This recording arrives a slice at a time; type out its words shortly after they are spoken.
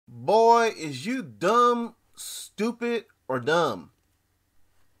Boy, is you dumb, stupid, or dumb?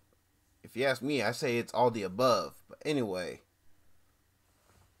 If you ask me, I say it's all the above. But anyway,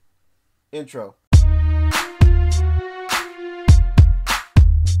 intro.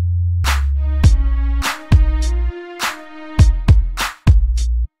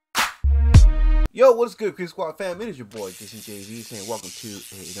 Yo, what's good, Creep Squad fam? It is your boy, JJV, saying welcome to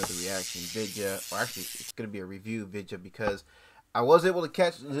another reaction video. Or actually, it's going to be a review video because I was able to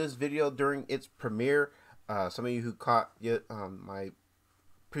catch this video during its premiere. Some of you who caught my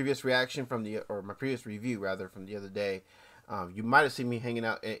previous reaction from my previous review rather from the other day, you might have seen me hanging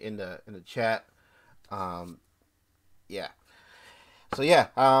out in the chat. Yeah. So yeah,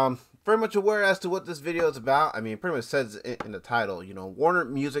 very much aware as to what this video is about. I mean, it pretty much says in the title, you know, Warner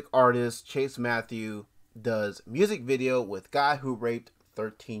music artist Chase Matthew does music video with guy who raped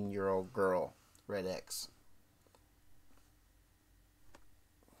 13-year-old girl, Red X.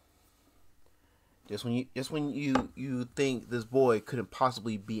 Just when you think this boy couldn't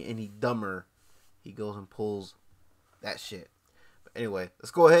possibly be any dumber, he goes and pulls that shit. But anyway,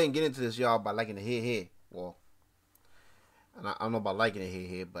 let's go ahead and get into this, y'all, by liking the head. Well, I don't know about liking it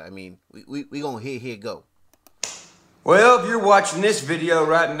here, but I mean, we gonna here go. Well, if you're watching this video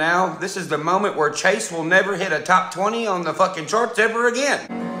right now, this is the moment where Chase will never hit a top 20 on the fucking charts ever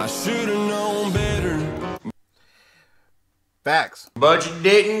again. I should've known better. Facts. But you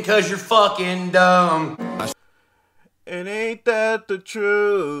didn't, cause you're fucking dumb. And ain't that the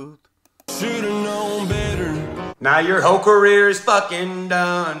truth? Should've known better. Now your whole career is fucking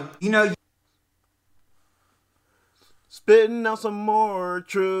done. You know, spitting out some more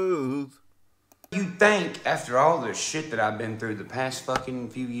truth. You think after all the shit that I've been through the past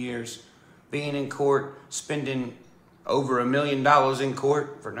fucking few years, being in court, spending over $1 million in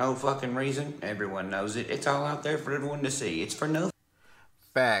court for no fucking reason, everyone knows it. It's all out there for everyone to see. It's for no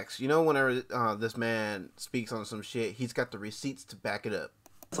facts. You know, whenever this man speaks on some shit, he's got the receipts to back it up.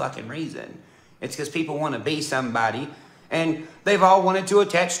 Fucking reason. It's because people want to be somebody, and they've all wanted to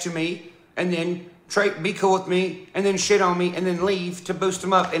attach to me, and then be cool with me, and then shit on me, and then leave to boost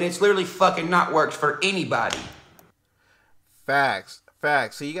them up, and it's literally fucking not worked for anybody. Facts.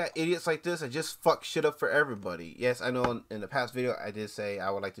 Facts. So you got idiots like this that just fuck shit up for everybody. Yes, I know in the past video I did say I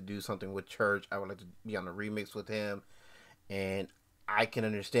would like to do something with Church. I would like to be on a remix with him, and I can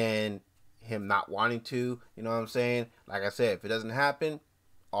understand him not wanting to, you know what I'm saying? Like I said, if it doesn't happen,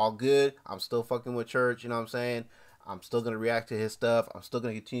 all good. I'm still fucking with Church, you know what I'm saying? I'm still going to react to his stuff. I'm still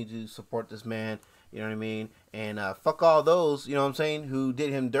going to continue to support this man. You know what I mean? And fuck all those, you know what I'm saying, who did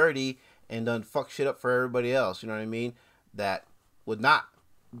him dirty and done fuck shit up for everybody else, you know what I mean, that would not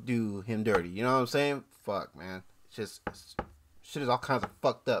do him dirty. You know what I'm saying? Fuck, man. Shit is all kinds of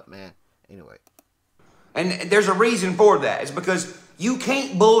fucked up, man. Anyway. And there's a reason for that. It's because you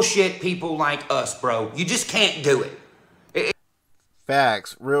can't bullshit people like us, bro. You just can't do it.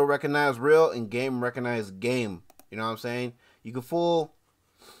 Facts. Real recognize real and game recognize game. You know what I'm saying? You can fool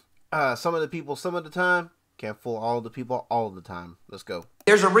some of the people some of the time. Can't fool all the people all the time. Let's go.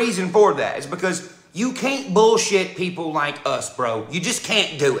 There's a reason for that. It's because you can't bullshit people like us, bro. You just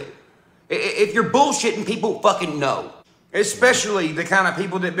can't do it. If you're bullshitting, people fucking know. Especially the kind of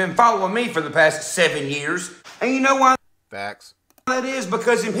people that have been following me for the past 7 years. And you know why? Facts. That is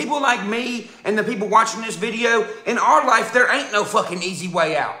because in people like me and the people watching this video, in our life, there ain't no fucking easy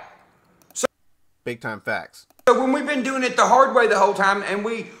way out. So, big time facts. So when we've been doing it the hard way the whole time and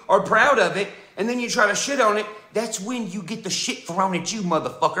we are proud of it, and then you try to shit on it, that's when you get the shit thrown at you,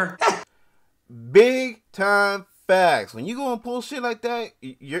 motherfucker. Big time facts. When you go and pull shit like that,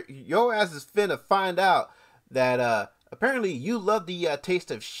 your ass is finna find out that apparently you love the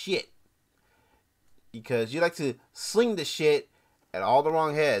taste of shit. Because you like to sling the shit at all the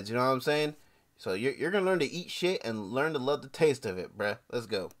wrong heads, you know what I'm saying? So you're gonna learn to eat shit and learn to love the taste of it, bruh. Let's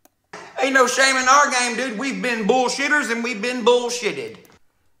go. Ain't no shame in our game, dude. We've been bullshitters and we've been bullshitted.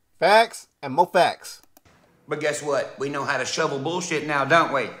 Facts and more facts. But guess what? We know how to shovel bullshit now,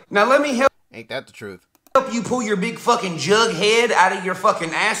 don't we? Now let me help. Ain't that the truth? Help you pull your big fucking jug head out of your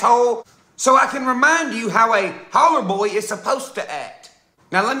fucking asshole so I can remind you how a holler boy is supposed to act.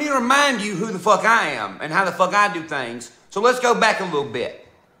 Now let me remind you who the fuck I am and how the fuck I do things. So let's go back a little bit.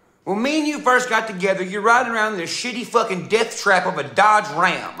 When me and you first got together, you're riding around in this shitty fucking death trap of a Dodge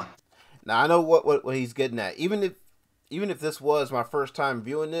Ram. Now I know what he's getting at. Even if this was my first time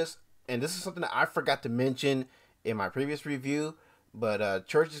viewing this, and this is something that I forgot to mention in my previous review, but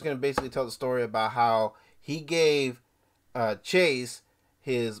Church is going to basically tell the story about how he gave Chase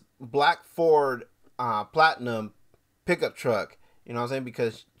his black Ford Platinum pickup truck. You know what I'm saying?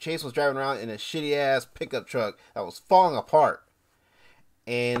 Because Chase was driving around in a shitty ass pickup truck that was falling apart.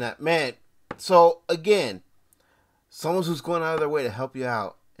 And man, so again, someone who's going out of their way to help you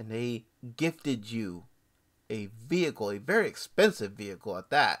out, and they gifted you a vehicle, a very expensive vehicle at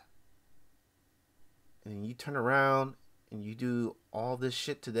that, and you turn around and you do all this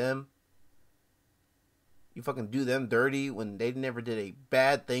shit to them. You fucking do them dirty when they never did a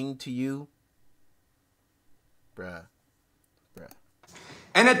bad thing to you. Bruh.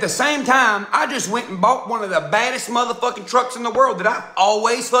 And at the same time, I just went and bought one of the baddest motherfucking trucks in the world that I've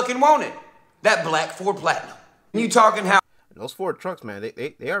always fucking wanted. That black Ford Platinum. You talking how... Those Ford trucks, man,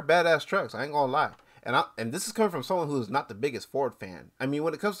 they are badass trucks. I ain't gonna lie. And this is coming from someone who is not the biggest Ford fan. I mean,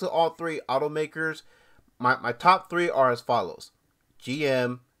 when it comes to all three automakers, my top three are as follows: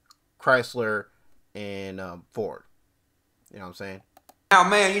 GM, Chrysler, and Ford. You know what I'm saying? Now,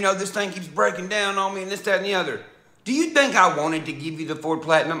 man, you know, this thing keeps breaking down on me and this, that, and the other. Do you think I wanted to give you the Ford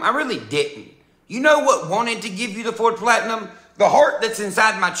Platinum? I really didn't. You know what wanted to give you the Ford Platinum? The heart that's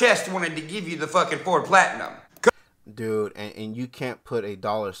inside my chest wanted to give you the fucking Ford Platinum. Dude, and you can't put a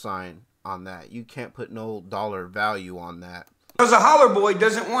dollar sign on that. You can't put no dollar value on that. Because a holler boy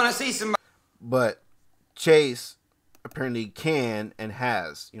doesn't want to see somebody. But Chase apparently can and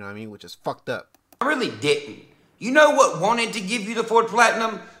has, you know what I mean? Which is fucked up. I really didn't. You know what wanted to give you the Ford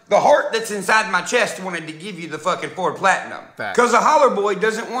Platinum? The heart that's inside my chest wanted to give you the fucking Ford Platinum. Because a holler boy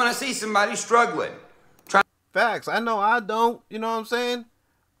doesn't want to see somebody struggling. Facts. I know I don't. You know what I'm saying?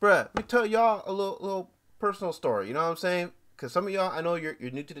 Bruh, let me tell y'all a little personal story. You know what I'm saying? Because some of y'all, I know you're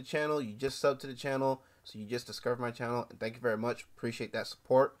new to the channel. You just subbed to the channel. So you just discovered my channel. And thank you very much. Appreciate that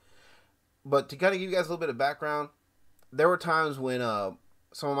support. But to kind of give you guys a little bit of background, there were times when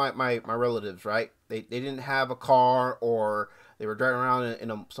some of my relatives, right? They didn't have a car, or they were driving around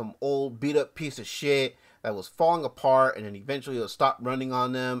in some old beat up piece of shit that was falling apart, and then eventually it'll stop running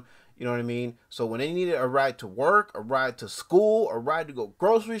on them. You know what I mean? So when they needed a ride to work, a ride to school, a ride to go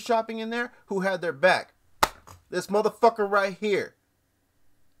grocery shopping in there, who had their back? This motherfucker right here.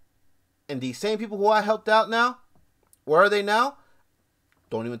 And these same people who I helped out now, where are they now?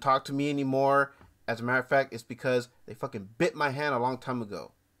 Don't even talk to me anymore. As a matter of fact, it's because they fucking bit my hand a long time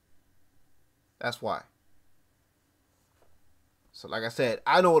ago. That's why. So like I said,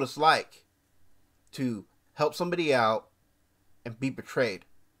 I know what it's like to help somebody out and be betrayed.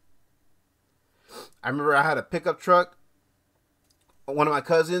 I remember I had a pickup truck. One of my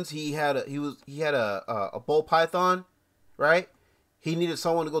cousins, he had a bull python, right? He needed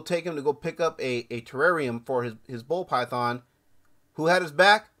someone to go take him to go pick up a terrarium for his bull python. Who had his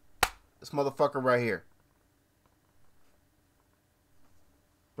back? This motherfucker right here.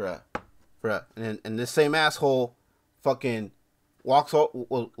 Bruh. And this same asshole fucking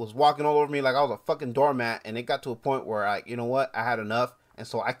was walking all over me like I was a fucking doormat, and it got to a point where you know what? I had enough, and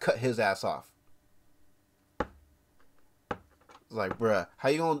so I cut his ass off. It's like, bruh, how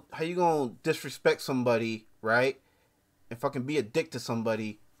you gonna disrespect somebody, right? And fucking be a dick to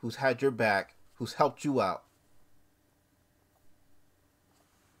somebody who's had your back, who's helped you out.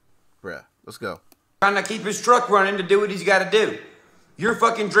 Bruh, let's go. Trying to keep his truck running to do what he's got to do. Your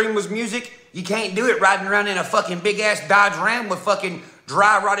fucking dream was music. You can't do it riding around in a fucking big-ass Dodge Ram with fucking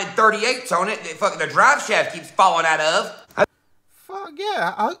dry-rotted 38s on it that the drive shaft keeps falling out of. Fuck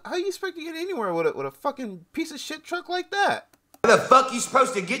yeah. How you expect to get anywhere with a fucking piece of shit truck like that? How the fuck you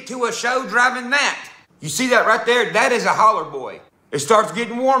supposed to get to a show driving that? You see that right there? That is a holler boy. It starts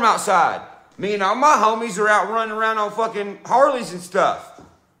getting warm outside. Me and all my homies are out running around on fucking Harleys and stuff.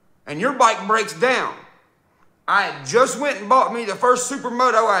 And your bike breaks down. I had just went and bought me the first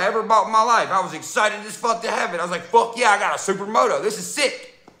supermoto I ever bought in my life. I was excited as fuck to have it. I was like, fuck yeah, I got a supermoto. This is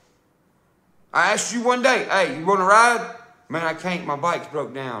sick. I asked you one day, hey, you want to ride? Man, I can't. My bike's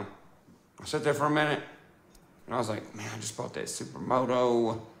broke down. I sat there for a minute, and I was like, man, I just bought that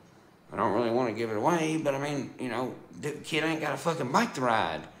supermoto. I don't really want to give it away, but I mean, you know, the kid ain't got a fucking bike to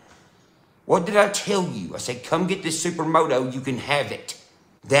ride. What did I tell you? I said, come get this supermoto. You can have it.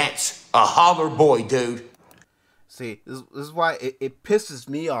 That's a holler boy, dude. See, this is why it pisses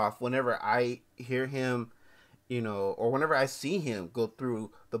me off whenever I hear him, you know, or whenever I see him go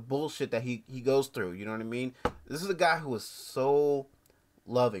through the bullshit that he goes through. You know what I mean? This is a guy who is so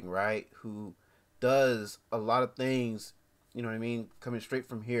loving, right? Who does a lot of things, you know what I mean, coming straight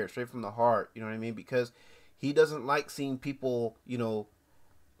from here, straight from the heart. You know what I mean? Because he doesn't like seeing people, you know,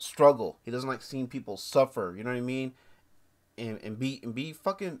 struggle. He doesn't like seeing people suffer. You know what I mean? And be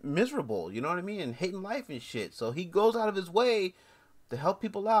fucking miserable, you know what I mean, and hating life and shit. So he goes out of his way to help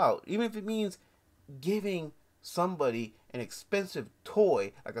people out, even if it means giving somebody an expensive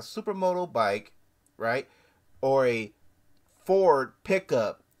toy like a supermoto bike, right, or a Ford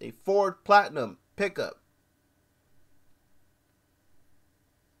pickup, a Ford Platinum pickup.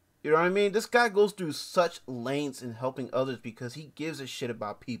 You know what I mean? This guy goes through such lengths in helping others because he gives a shit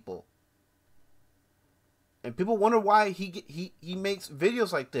about people. And people wonder why he makes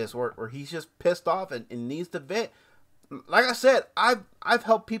videos like this, or he's just pissed off and needs to vent. Like I said, I've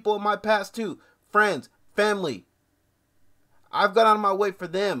helped people in my past too. Friends, family. I've gone out of my way for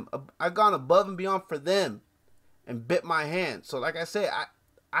them. I've gone above and beyond for them and bit my hand. So like I said,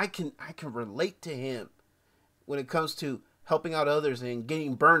 I can relate to him when it comes to helping out others and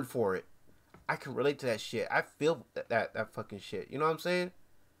getting burned for it. I can relate to that shit. I feel that fucking shit. You know what I'm saying?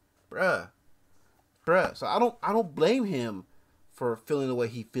 Bruh. So I don't blame him for feeling the way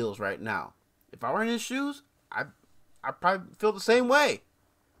he feels right now. If I were in his shoes, I probably feel the same way.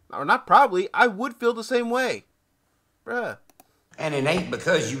 Or not probably, I would feel the same way. Bruh. And it ain't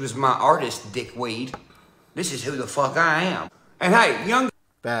because you was my artist, dickweed. This is who the fuck I am. And hey, young...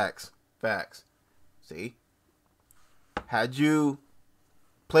 Facts. See? Had you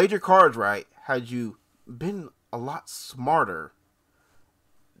played your cards right, had you been a lot smarter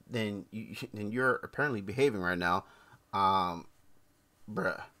than you're apparently behaving right now, bruh,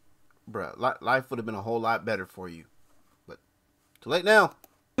 life would have been a whole lot better for you. But too late now.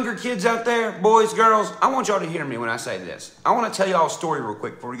 Younger kids out there, boys, girls, I want y'all to hear me when I say this. I want to tell y'all a story real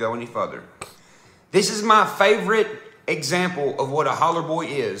quick before we go any further. This is my favorite example of what a holler boy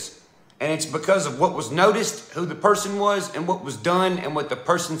is. And it's because of what was noticed, who the person was, and what was done, and what the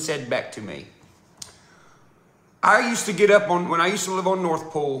person said back to me. I used to get up when I used to live on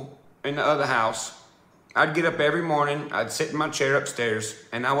North Pool in the other house. I'd get up every morning, I'd sit in my chair upstairs,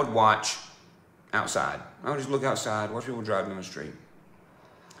 and I would watch outside. I would just look outside, watch people driving down the street.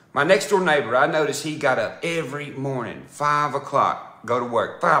 My next door neighbor, I noticed he got up every morning, 5 o'clock, go to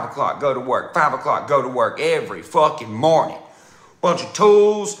work, 5 o'clock, go to work, 5 o'clock, go to work, every fucking morning. Bunch of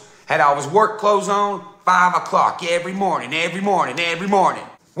tools, had all his work clothes on, 5 o'clock every morning.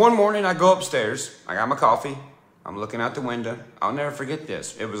 One morning I go upstairs, I got my coffee, I'm looking out the window. I'll never forget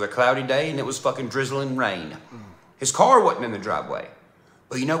this. It was a cloudy day and it was fucking drizzling rain. His car wasn't in the driveway.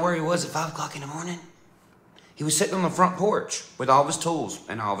 But you know where he was at 5 o'clock in the morning? He was sitting on the front porch with all of his tools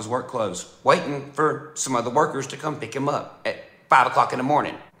and all of his work clothes, waiting for some other workers to come pick him up at 5 o'clock in the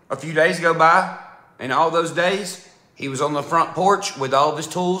morning. A few days go by, and all those days, he was on the front porch with all of his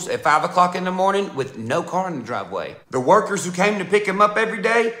tools at 5 o'clock in the morning with no car in the driveway. The workers who came to pick him up every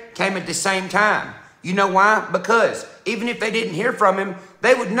day came at the same time. You know why? Because even if they didn't hear from him,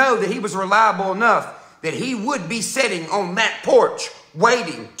 they would know that he was reliable enough that he would be sitting on that porch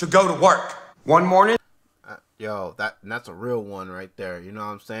waiting to go to work. One morning... Yo, that's a real one right there. You know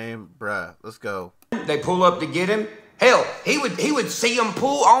what I'm saying? Bruh, let's go. They pull up to get him. Hell, he would see them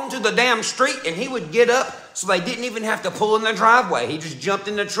pull onto the damn street and he would get up so they didn't even have to pull in the driveway. He just jumped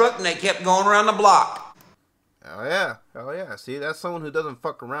in the truck and they kept going around the block. Hell yeah. See, that's someone who doesn't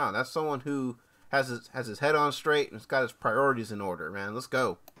fuck around. That's someone who has his head on straight and has got his priorities in order, man. Let's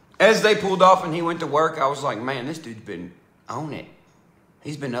go. As they pulled off and he went to work, I was like, man, this dude's been on it.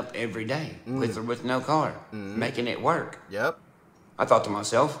 He's been up every day with or with no car, making it work. Yep. I thought to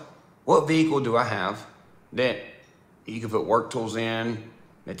myself, what vehicle do I have that you can put work tools in,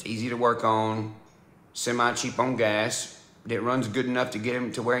 that's easy to work on, semi-cheap on gas, that runs good enough to get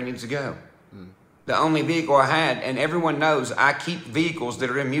him to where he needs to go? The only vehicle I had, and everyone knows I keep vehicles that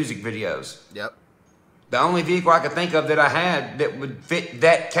are in music videos. Yep. The only vehicle I could think of that I had that would fit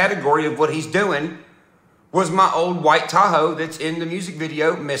that category of what he's doing was my old white Tahoe that's in the music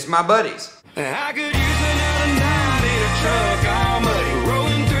video, Miss My Buddies. And I could use another night in a truck, all muddy,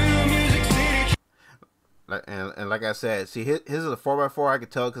 rolling through Music City. And like I said, see, his is a 4x4. I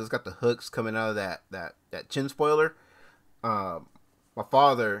could tell because it's got the hooks coming out of that chin spoiler. My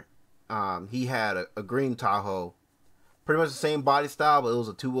father, he had a green Tahoe, pretty much the same body style, but it was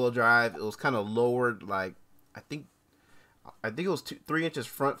a 2-wheel drive. It was kind of lowered, like I think it was 3 inches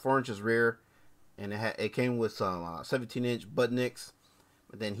front, 4 inches rear. And it came with some 17-inch butt nicks.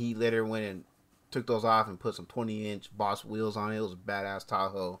 But then he later went and took those off and put some 20-inch Boss wheels on it. It was a badass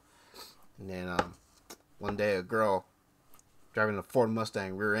Tahoe. And then one day a girl driving a Ford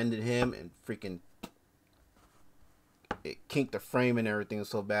Mustang rear-ended him and freaking it kinked the frame and everything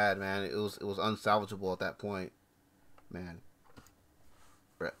so bad, man. It was unsalvageable at that point, man.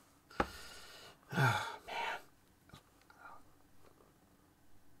 Bruh. Oh, man.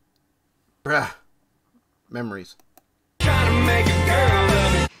 Bruh. Memories.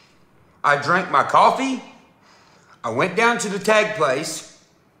 I drank my coffee. I went down to the tag place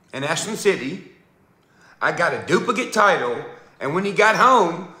in Ashland City. I got a duplicate title. And when he got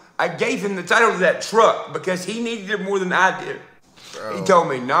home, I gave him the title of that truck because he needed it more than I did. Bro. He told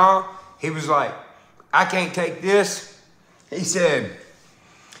me, nah. He was like, I can't take this. He said,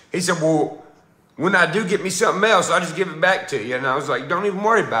 He said, well, when I do get me something else, I'll just give it back to you. And I was like, don't even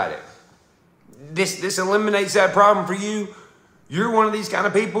worry about it. This eliminates that problem for you. You're one of these kind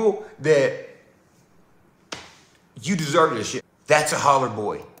of people that you deserve this shit. That's a holler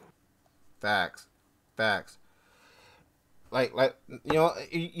boy. Facts. Facts. Like, you know,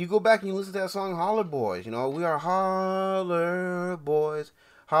 you go back and you listen to that song, Holler Boys. You know, we are holler boys.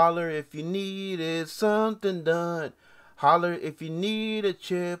 Holler if you needed something done. Holler if you need a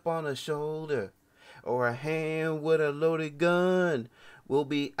chip on the shoulder or a hand with a loaded gun. We'll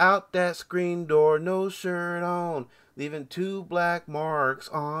be out that screen door, no shirt on, leaving 2 black marks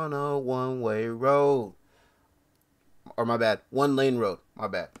on a one-way road. Or my bad, 1-lane road. My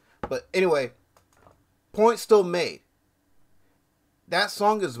bad. But anyway, point still made. That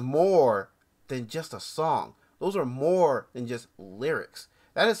song is more than just a song. Those are more than just lyrics.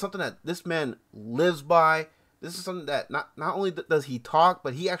 That is something that this man lives by. This is something that not only does he talk,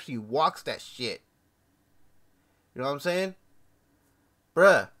 but he actually walks that shit. You know what I'm saying?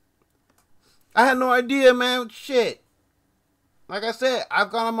 Bruh. I had no idea, man. Shit. Like I said,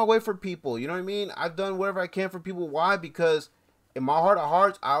 I've gone on my way for people. You know what I mean? I've done whatever I can for people. Why? Because in my heart of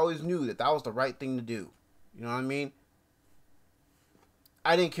hearts, I always knew that that was the right thing to do. You know what I mean?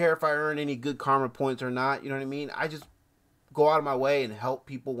 I didn't care if I earned any good karma points or not. You know what I mean? I just go out of my way and help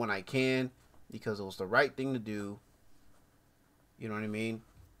people when I can because it was the right thing to do. You know what I mean?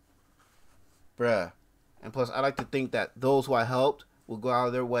 Bruh. And plus, I like to think that those who I helped will go out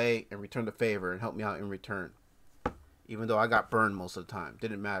of their way and return the favor and help me out in return. Even though I got burned most of the time.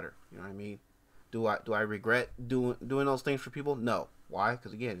 Didn't matter. You know what I mean? Do I regret doing those things for people? No. Why?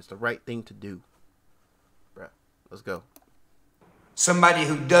 Because again, it's the right thing to do. Bruh. Let's go. Somebody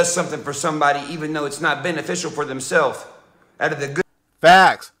who does something for somebody even though it's not beneficial for themselves. Out of the good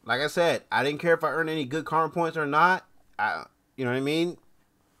facts. Like I said, I didn't care if I earned any good karma points or not. You know what I mean?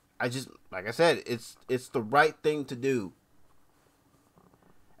 I just, like I said, it's the right thing to do.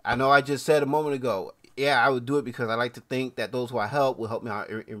 I know I just said a moment ago, yeah, I would do it because I like to think that those who I help will help me out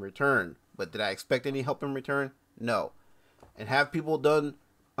in return. But did I expect any help in return? No. And have people done,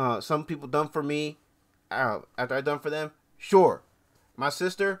 some people done for me after I done for them? Sure. My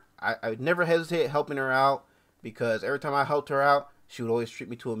sister, I would never hesitate helping her out because every time I helped her out, she would always treat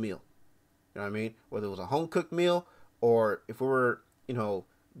me to a meal. You know what I mean? Whether it was a home-cooked meal or if we were, you know,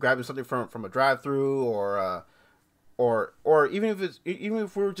 grabbing something from a drive-through or even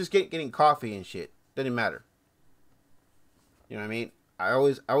if we were just getting coffee and shit, didn't matter. You know what I mean? I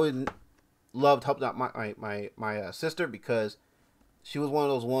always loved helping out my sister because she was one of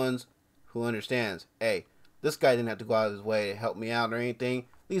those ones who understands, hey, this guy didn't have to go out of his way to help me out or anything.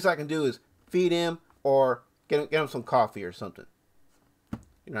 Least I can do is feed him or get him some coffee or something.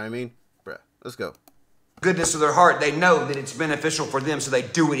 You know what I mean? Bruh, let's go. Goodness of their heart, they know that it's beneficial for them, so they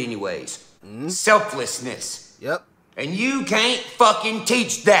do it anyways. Selflessness. Yep. And you can't fucking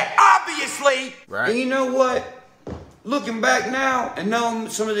teach that, obviously. Right. And you know what? Looking back now and knowing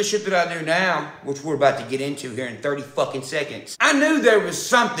some of the shit that I do now, which we're about to get into here in 30 fucking seconds, I knew there was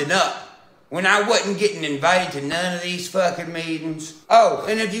something up when I wasn't getting invited to none of these fucking meetings. Oh,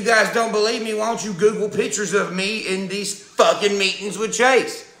 and if you guys don't believe me, why don't you Google pictures of me in these fucking meetings with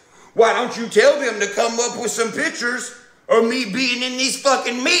Chase? Why don't you tell them to come up with some pictures of me being in these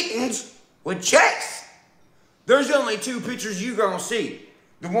fucking meetings with Chase? There's only 2 pictures you gonna see.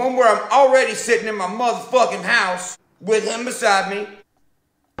 The one where I'm already sitting in my motherfucking house with him beside me.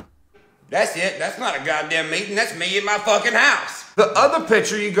 That's it. That's not a goddamn meeting. That's me in my fucking house. The other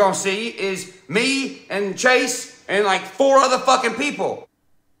picture you're gonna see is me and Chase and like 4 other fucking people.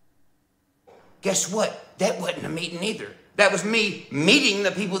 Guess what? That wasn't a meeting either. That was me meeting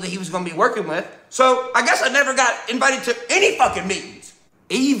the people that he was gonna be working with. So I guess I never got invited to any fucking meetings.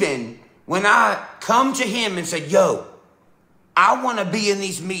 Even when I come to him and said, yo, I wanna be in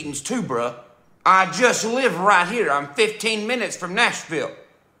these meetings too, bruh. I just live right here. I'm 15 minutes from Nashville.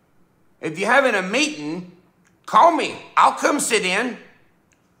 If you're having a meeting, call me. I'll come sit in.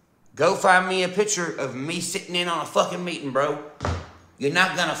 Go find me a picture of me sitting in on a fucking meeting, bro. You're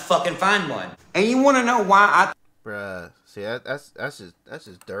not gonna fucking find one. And you wanna know why Bruh, see that's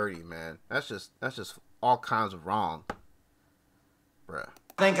just dirty, man. That's just all kinds of wrong. Bruh.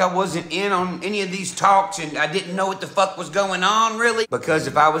 I think I wasn't in on any of these talks and I didn't know what the fuck was going on, really. Because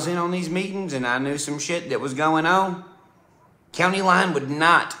if I was in on these meetings and I knew some shit that was going on, County Line would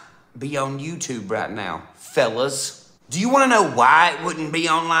not be on YouTube right now, fellas. Do you want to know why it wouldn't be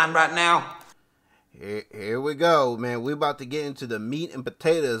online right now? Here we go, man. We're about to get into the meat and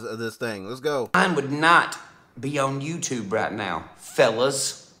potatoes of this thing. Let's go. Mine would not be on YouTube right now,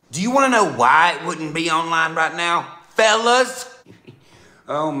 fellas. Do you want to know why it wouldn't be online right now, fellas?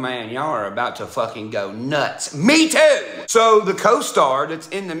 Oh man, y'all are about to fucking go nuts. Me too! So the co-star that's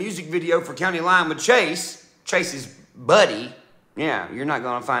in the music video for County Line with Chase, Chase's buddy, yeah, you're not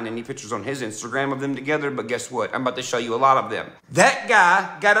gonna find any pictures on his Instagram of them together, but guess what? I'm about to show you a lot of them. That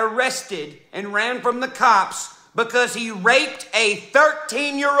guy got arrested and ran from the cops because he raped a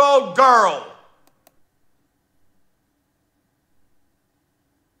 13-year-old girl.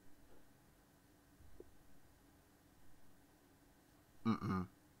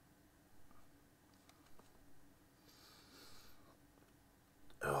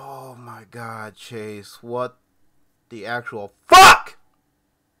 Oh my God, Chase, what the actual fuck?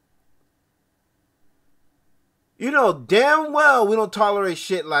 You know damn well we don't tolerate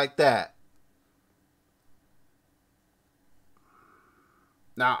shit like that.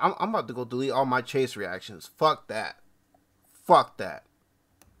 Now, I'm about to go delete all my Chase reactions. Fuck that. Fuck that.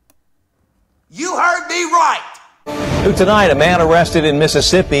 You heard me right. New tonight, a man arrested in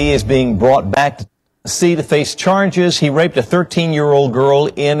Mississippi is being brought back to Tennessee to face charges. He raped a 13-year-old girl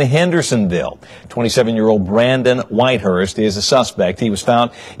in Hendersonville. 27-year-old Brandon Whitehurst is a suspect. He was found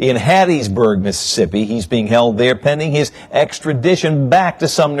in Hattiesburg, Mississippi. He's being held there pending his extradition back to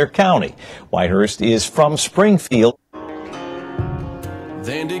Sumner County. Whitehurst is from Springfield.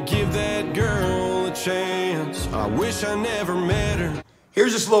 Then to give that girl a chance, I wish I never met her.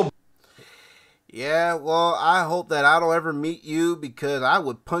 Here's this little... Yeah, well, I hope that I don't ever meet you, because I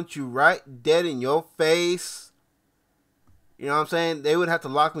would punch you right dead in your face. You know what I'm saying? They would have to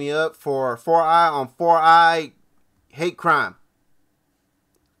lock me up for 4-eye on 4-eye hate crime.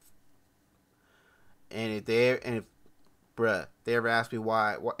 And if bruh, they ever ask me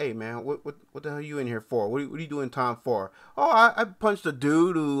why, hey man, what the hell are you in here for? What are you doing time for? Oh, I punched a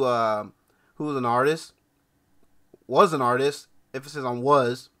dude who was an artist. Was an artist. Emphasis on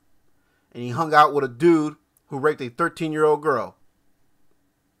was. And he hung out with a dude who raped a 13-year-old girl.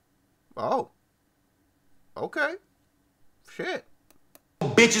 Oh. Okay. Shit.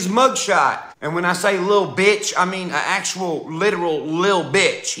 Bitch's mugshot. And when I say little bitch, I mean an actual, literal little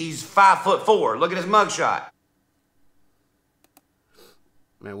bitch. He's 5'4". Look at his mugshot.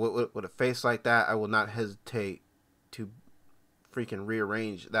 Man, with a face like that, I will not hesitate to freaking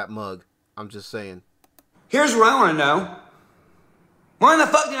rearrange that mug. I'm just saying. Here's what I want to know. Why the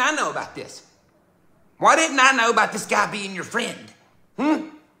fuck did I know about this? Why didn't I know about this guy being your friend?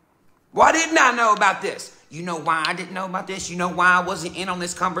 Why didn't I know about this? You know why I didn't know about this? You know why I wasn't in on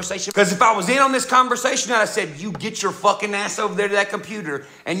this conversation? Because if I was in on this conversation, I'd have said, you get your fucking ass over there to that computer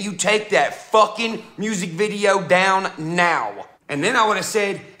and you take that fucking music video down now. And then I would have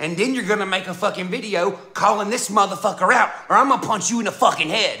said, and then you're gonna make a fucking video calling this motherfucker out, or I'm gonna punch you in the fucking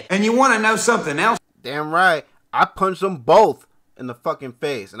head. And you wanna know something else? Damn right. I punched them both in the fucking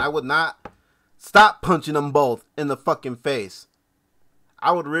face, and I would not stop punching them both in the fucking face.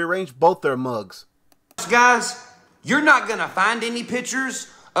 I would rearrange both their mugs. Guys, you're not gonna find any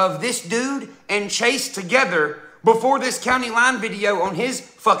pictures of this dude and Chase together before this county line video on his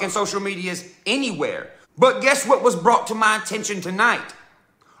fucking social medias anywhere. But guess what was brought to my attention tonight?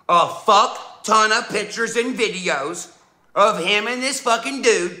 A fuck ton of pictures and videos of him and this fucking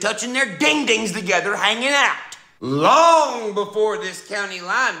dude touching their ding-dings together, hanging out. Long before this county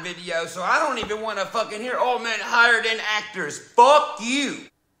line video, so I don't even want to fucking hear, oh man, hired in actors. Fuck you.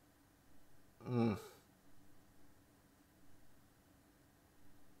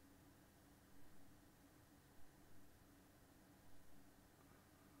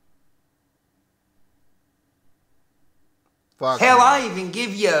 Fuck Hell, me. I even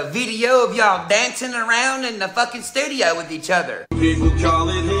give you a video of y'all dancing around in the fucking studio with each other. Some people call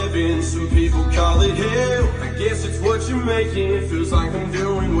it heaven, some people call it hell. I guess it's what you're making, feels like I'm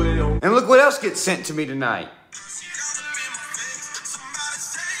doing well. And look what else gets sent to me tonight.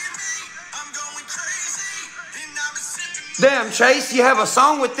 Damn, Chase, you have a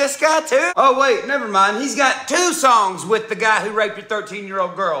song with this guy too? Oh wait, never mind. He's got 2 songs with the guy who raped a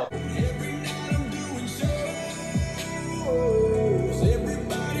 13-year-old girl.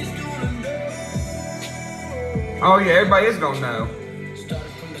 Oh yeah, everybody is gonna know.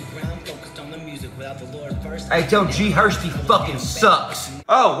 Hey, tell G. Hurst he fucking sucks.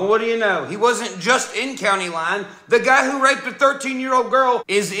 Oh, well, what do you know? He wasn't just in County Line. The guy who raped a 13-year-old girl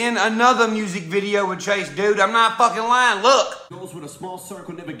is in another music video with Chase, dude. I'm not fucking lying. Look. Those with a small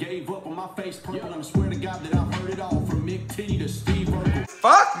circle never gave up on my face purple. I swear to God that I've heard it all from Mick T to Steve Urkel.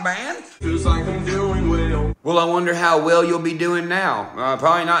 Fuck, man. Feels like I'm doing well. Well, I wonder how well you'll be doing now.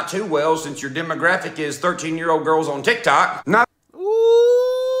 Probably not too well, since your demographic is 13-year-old girls on TikTok. Not. Ooh.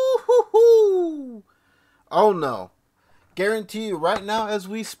 Oh no. Guarantee you right now as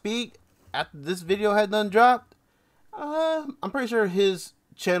we speak, after this video had done dropped, I'm pretty sure his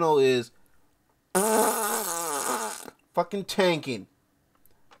channel is fucking tanking.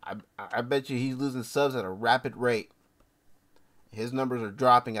 I bet you he's losing subs at a rapid rate. His numbers are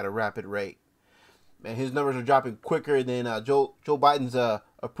dropping at a rapid rate. And his numbers are dropping quicker than Joe Biden's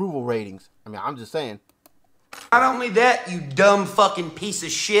approval ratings. I mean, I'm just saying. Not only that, you dumb fucking piece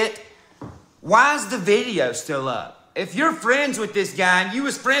of shit. Why is the video still up? If you're friends with this guy and you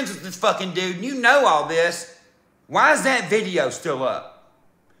was friends with this fucking dude and you know all this, why is that video still up?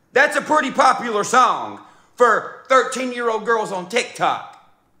 That's a pretty popular song for 13-year-old girls on TikTok.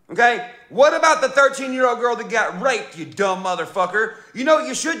 Okay? What about the 13-year-old girl that got raped, you dumb motherfucker? You know what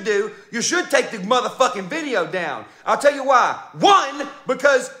you should do? You should take the motherfucking video down. I'll tell you why. One,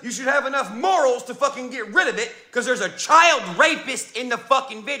 because you should have enough morals to fucking get rid of it, because there's a child rapist in the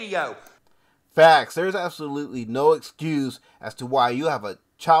fucking video. Facts. There's absolutely no excuse as to why you have a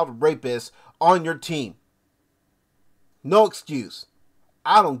child rapist on your team. No excuse.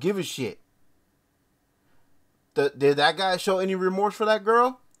 I don't give a shit. Did that guy show any remorse for that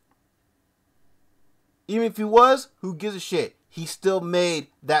girl? Even if he was, who gives a shit? He still made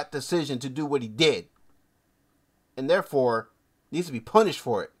that decision to do what he did. And therefore, needs to be punished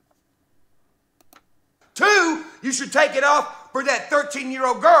for it. Two, you should take it off for that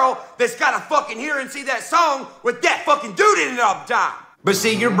 13-year-old girl that's got to fucking hear and see that song with that fucking dude in it all the time. But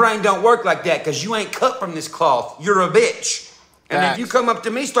see, your brain don't work like that because you ain't cut from this cloth. You're a bitch. And Facts. if you come up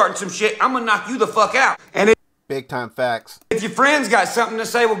to me starting some shit, I'm going to knock you the fuck out. And Big time facts. if your friends got something to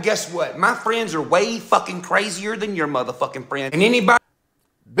say, well, guess what? My friends are way fucking crazier than your motherfucking friends. And anybody...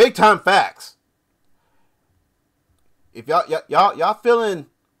 Big time facts. If y'all feeling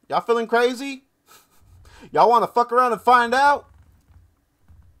crazy, y'all want to fuck around and find out,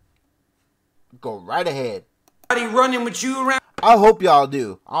 go right ahead. running with you around I hope y'all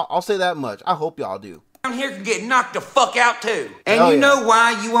do. I'll say that much. I hope y'all do. here can get knocked the fuck out too. And Hell you yeah. know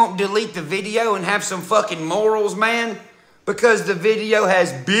why you won't delete the video and have some fucking morals, man? Because the video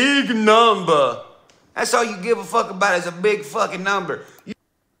has big number. That's all you give a fuck about is a big fucking number.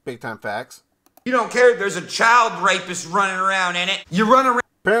 Big time facts. You don't care if there's a child rapist running around in it. You run around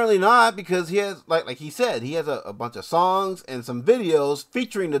Apparently not, because he has, like he said, he has a bunch of songs and some videos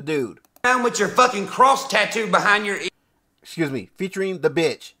featuring the dude. with your fucking cross tattoo behind your ear. Excuse me, featuring the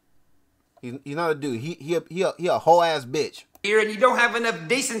bitch. He's not a dude. He a whole ass bitch. And you don't have enough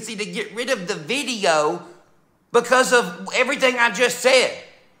decency to get rid of the video because of everything I just said.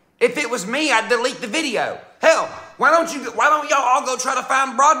 If it was me, I'd delete the video. Hell, why don't y'all all go try to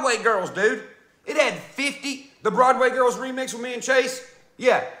find Broadway Girls, dude? It had 50, the Broadway Girls remix with me and Chase.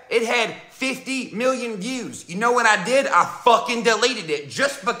 Yeah, it had 50 million views. You know what I did? I fucking deleted it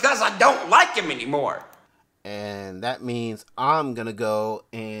just because I don't like him anymore. And that means I'm gonna go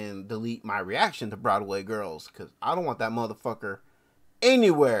and delete my reaction to Broadway Girls, because I don't want that motherfucker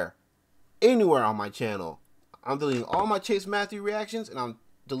anywhere on my channel. I'm deleting all my Chase Matthew reactions, and I'm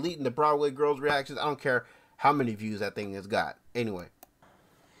deleting the Broadway Girls reactions. I don't care how many views that thing has got. Anyway.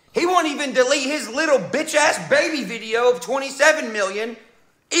 He won't even delete his little bitch-ass baby video of 27 million,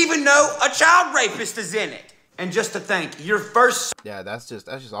 even though a child rapist is in it. And just to think, your first... Yeah, that's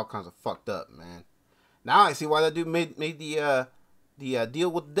just all kinds of fucked up, man. Now I see why that dude made the deal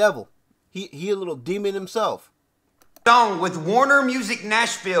with the devil. He a little demon himself. song with Warner Music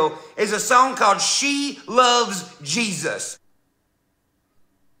Nashville is a song called She Loves Jesus.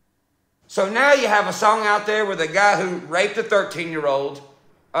 So now you have a song out there with a guy who raped a 13-year-old.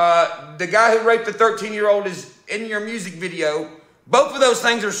 The guy who raped the 13-year-old is in your music video. Both of those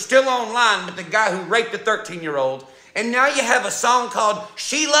things are still online, but the guy who raped the 13-year-old. And now you have a song called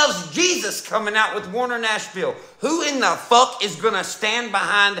She Loves Jesus coming out with Warner Nashville. Who in the fuck is going to stand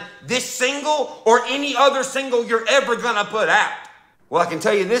behind this single or any other single you're ever going to put out? Well, I can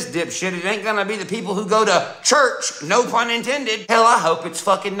tell you this, dipshit, it ain't going to be the people who go to church, no pun intended. Hell, I hope it's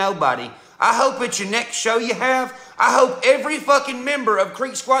fucking nobody. I hope it's your next show you have. I hope every fucking member of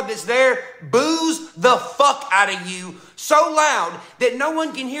Creek Squad that's there boos the fuck out of you so loud that no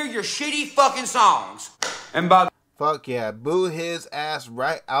one can hear your shitty fucking songs. And by Fuck yeah, boo his ass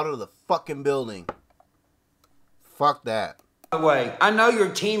right out of the fucking building. Fuck that. the way, I know your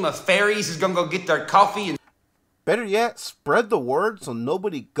team of fairies is gonna go get their coffee and... Better yet, spread the word so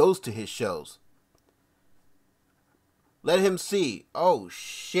nobody goes to his shows. Let him see. Oh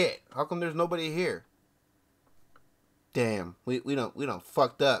shit, how come there's nobody here? Damn, we don't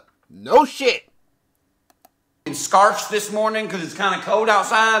fucked up. No shit. scarfs this morning because it's kind of cold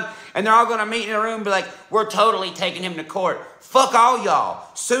outside, and they're all going to meet in a room and be like, we're totally taking him to court. Fuck all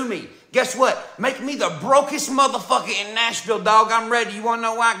y'all. Sue me. Guess what? Make me the brokest motherfucker in Nashville, dog. I'm ready. You want to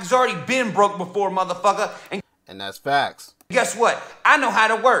know why? Because I've already been broke before, motherfucker. And that's facts. Guess what? I know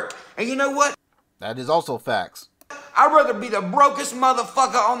how to work. And you know what? That is also facts. I'd rather be the brokest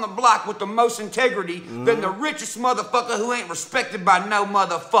motherfucker on the block with the most integrity than the richest motherfucker who ain't respected by no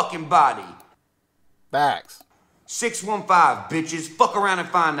motherfucking body. Facts. 615, bitches. Fuck around and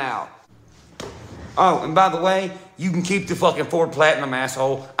find out. Oh, and by the way, you can keep the fucking Ford Platinum,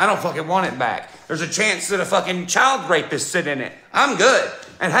 asshole. I don't fucking want it back. There's a chance that a fucking child rapist sit in it. I'm good.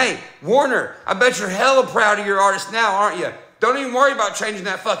 And hey, Warner, I bet you're hella proud of your artist now, aren't you? Don't even worry about changing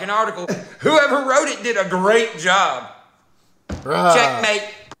that fucking article. Whoever wrote it did a great job. Bruh. Checkmate.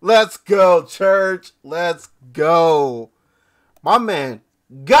 Let's go, church. Let's go. My man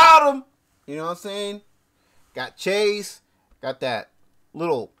got him. You know what I'm saying? Got Chase. Got that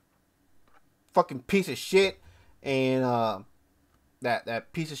little fucking piece of shit. And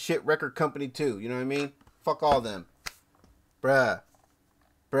that piece of shit record company too. You know what I mean? Fuck all them. Bruh.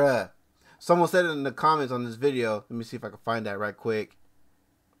 Someone said it in the comments on this video. Let me see if I can find that right quick.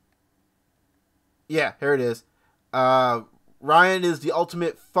 Yeah, here it is. Ryan is the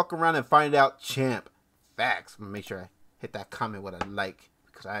ultimate fuck around and find out champ. Facts. I'm gonna make sure I hit that comment with a like,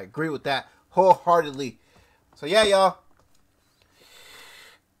 because I agree with that wholeheartedly. So yeah, y'all.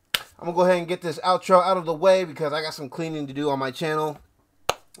 I'm gonna go ahead and get this outro out of the way because I got some cleaning to do on my channel.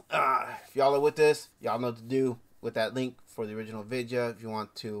 If y'all are with this, y'all know what to do with that link for the original video. If you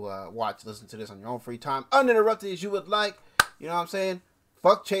want to listen to this on your own free time, uninterrupted as you would like. You know what I'm saying?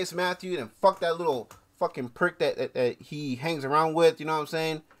 Fuck Chase Matthews and fuck that little fucking prick that he hangs around with. You know what I'm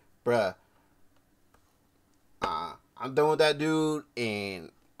saying? Bruh. I'm done with that dude,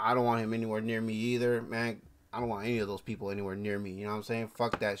 and I don't want him anywhere near me either, man. I don't want any of those people anywhere near me. You know what I'm saying?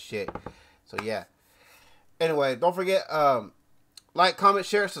 Fuck that shit. So, yeah. Anyway, don't forget, like, comment,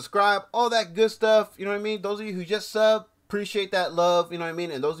 share, subscribe, all that good stuff. You know what I mean? Those of you who just sub, appreciate that love. You know what I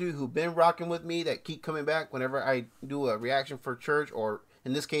mean? And those of you who've been rocking with me that keep coming back whenever I do a reaction for church, or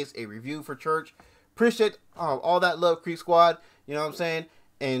in this case, a review for church. Appreciate all that love, Creek Squad. You know what I'm saying?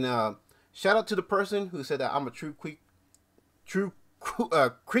 And shout out to the person who said that I'm a true creaker.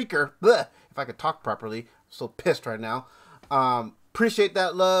 Blech, if I could talk properly. I'm so pissed right now. Appreciate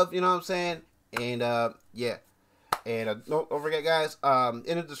that love. You know what I'm saying? And yeah. And don't forget, guys,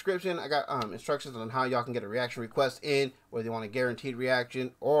 in the description, I got instructions on how y'all can get a reaction request in, whether you want a guaranteed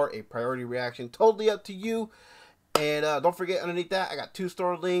reaction or a priority reaction. Totally up to you. And don't forget, underneath that, I got 2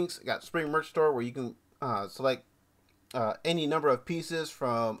 store links. I got Spring Merch Store, where you can select any number of pieces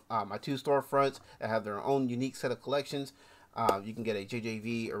from my 2 storefronts that have their own unique set of collections. You can get a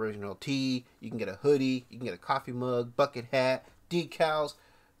JJV original tee. You can get a hoodie. You can get a coffee mug, bucket hat, decals.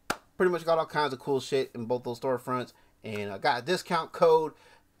 Pretty much got all kinds of cool shit in both those storefronts. And I got a discount code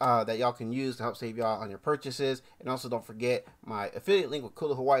that y'all can use to help save y'all on your purchases. And also don't forget my affiliate link with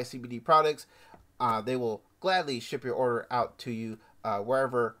Kula Hawaii CBD products. They will gladly ship your order out to you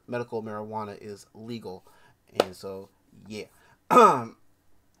wherever medical marijuana is legal. And so, yeah.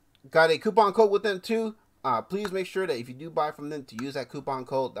 Got a coupon code with them too. Please make sure that if you do buy from them to use that coupon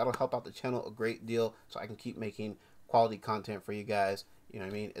code. That'll help out the channel a great deal, so I can keep making quality content for you guys. You know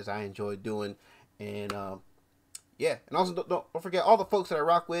what I mean? As I enjoy doing. And yeah. And also don't forget all the folks that I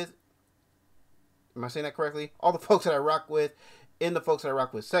rock with. Am I saying that correctly? All the folks that I rock with in the folks that I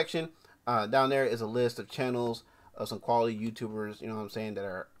rock with section. Down there is a list of channels of some quality YouTubers, you know what I'm saying, that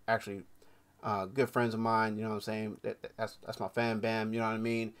are actually good friends of mine. You know what I'm saying? That's my fan bam. You know what I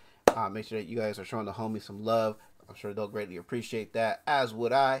mean? Make sure that you guys are showing the homies some love. I'm sure they'll greatly appreciate that, as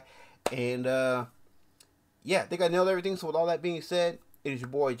would I. And yeah, I think I nailed everything. So with all that being said, it is your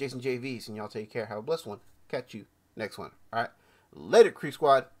boy Jason JV, and y'all take care. Have a blessed one. Catch you next one. All right, later, Creek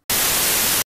Squad.